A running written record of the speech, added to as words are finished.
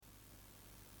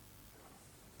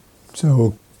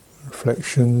So,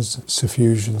 reflections,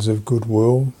 suffusions of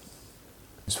goodwill.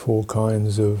 There's four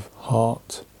kinds of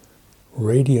heart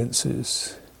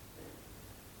radiances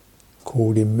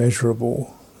called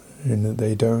immeasurable, in that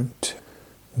they don't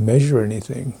measure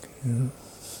anything.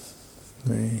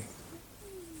 They,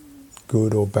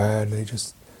 good or bad, they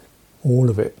just, all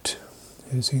of it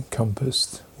is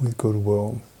encompassed with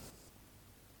goodwill.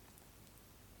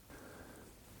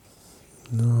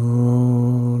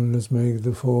 No, let's make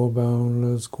the four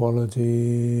boundless qualities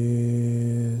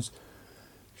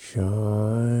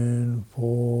shine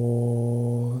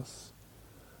forth.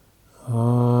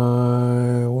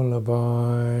 I will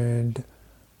abide,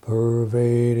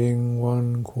 pervading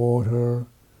 1/4,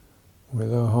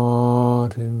 with a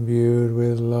heart imbued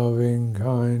with loving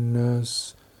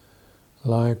kindness.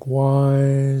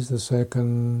 Likewise the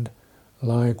second,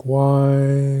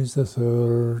 likewise the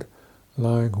third,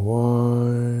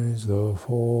 likewise the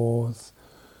fourth,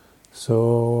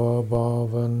 so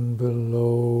above and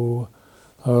below,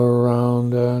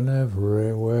 around and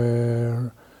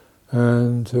everywhere,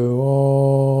 and to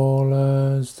all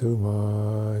as to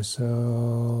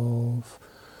myself.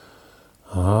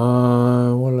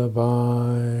 I will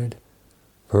abide,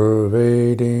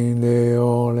 pervading the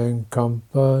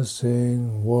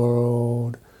all-encompassing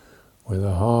world, with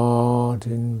a heart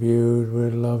imbued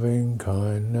with loving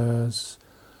kindness,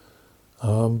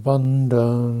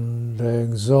 abundant,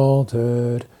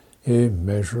 exalted,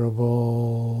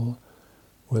 immeasurable,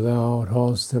 without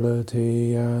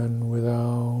hostility and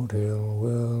without ill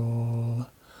will.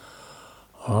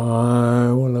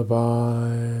 I will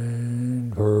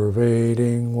abide,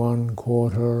 pervading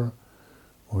 1/4,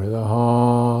 with a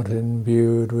heart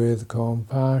imbued with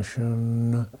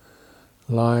compassion.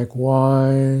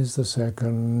 Likewise the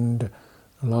second,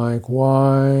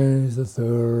 likewise the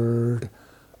third,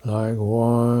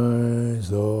 likewise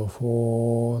the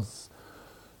fourth,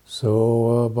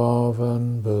 so above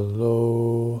and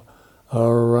below,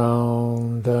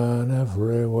 around and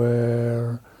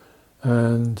everywhere,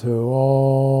 and to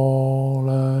all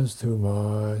as to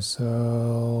myself.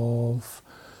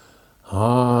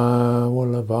 I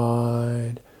will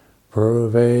abide,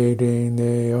 pervading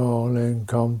the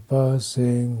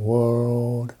all-encompassing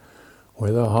world,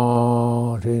 with a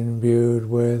heart imbued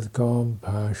with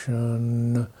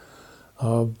compassion,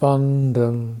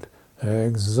 abundant,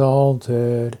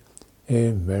 exalted,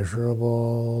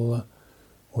 immeasurable,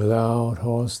 without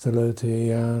hostility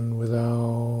and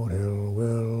without ill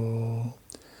will.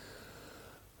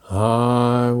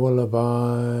 I will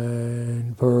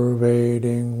abide,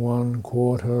 pervading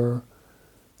 1/4,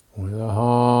 with a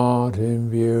heart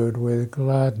imbued with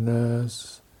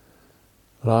gladness.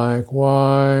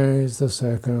 Likewise the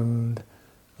second,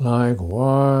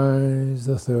 likewise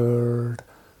the third,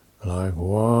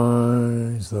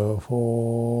 likewise the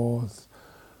fourth,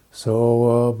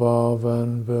 so above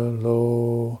and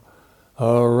below,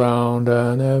 around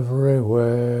and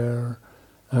everywhere,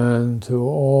 and to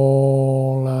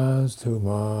all as to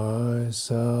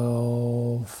myself.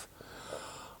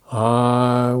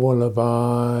 I will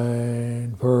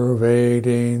abide,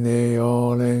 pervading the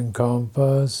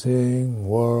all-encompassing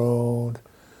world,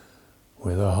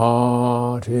 with a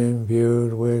heart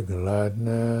imbued with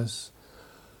gladness,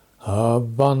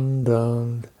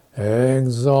 abundant,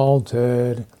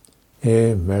 exalted,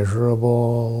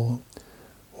 immeasurable,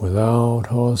 without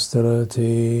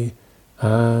hostility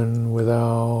and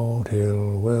without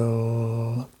ill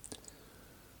will.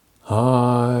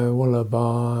 I will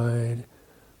abide,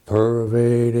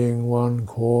 pervading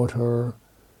 1/4,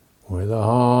 with a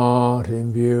heart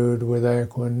imbued with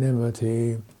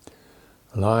equanimity.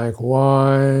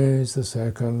 Likewise the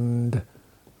second,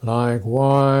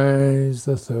 likewise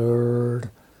the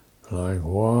third,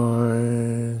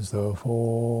 likewise the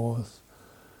fourth,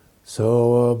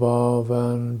 so above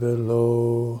and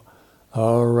below,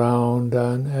 around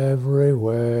and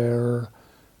everywhere,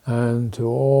 and to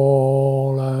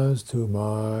all as to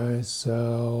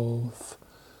myself.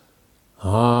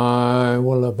 I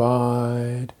will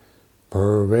abide,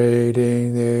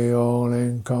 pervading the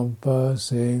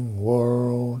all-encompassing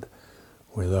world,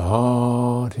 with a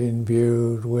heart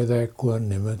imbued with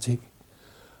equanimity,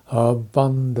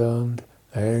 abundant,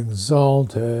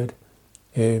 exalted,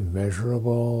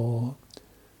 immeasurable,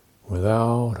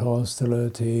 without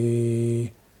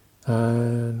hostility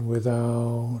and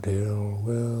without ill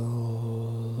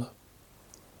will.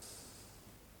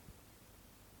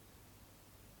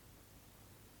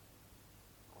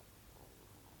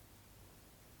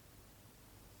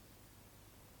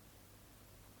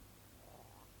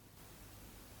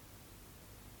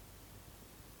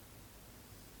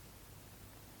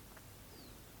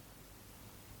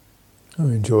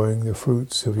 enjoying the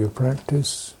fruits of your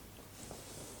practice,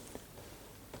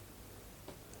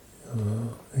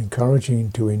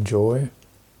 encouraging to enjoy.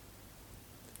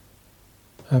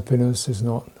 Happiness is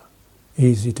not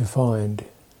easy to find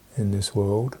in this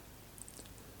world.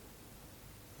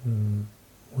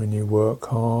 When you work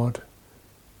hard,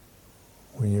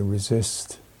 when you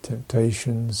resist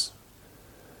temptations,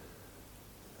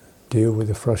 deal with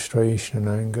the frustration and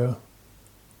anger,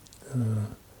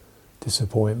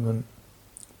 disappointment,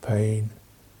 pain,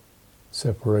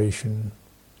 separation,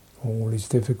 all these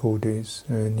difficulties,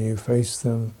 and you face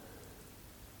them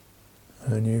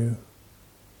and you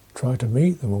try to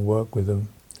meet them and work with them,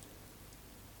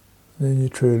 then you're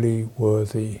truly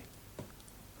worthy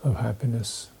of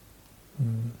happiness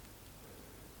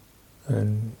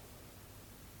and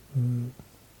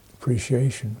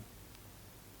appreciation.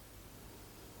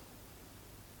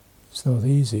 It's not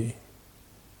easy.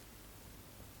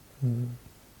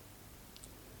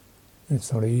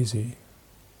 It's not easy.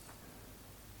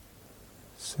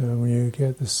 So when you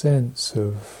get the sense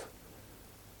of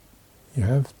you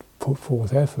have put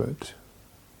forth effort,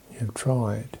 you've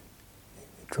tried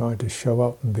to show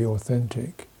up and be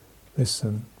authentic,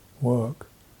 listen, work,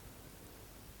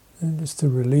 and just to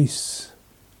release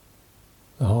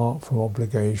the heart from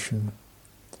obligation,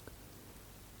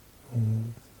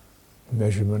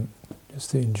 measurement,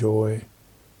 just to enjoy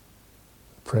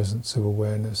the presence of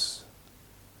awareness,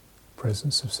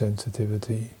 presence of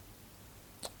sensitivity.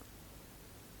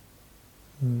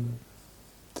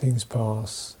 Things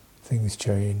pass, things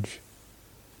change.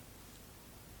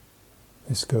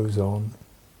 This goes on,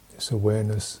 this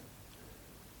awareness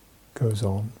goes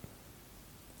on.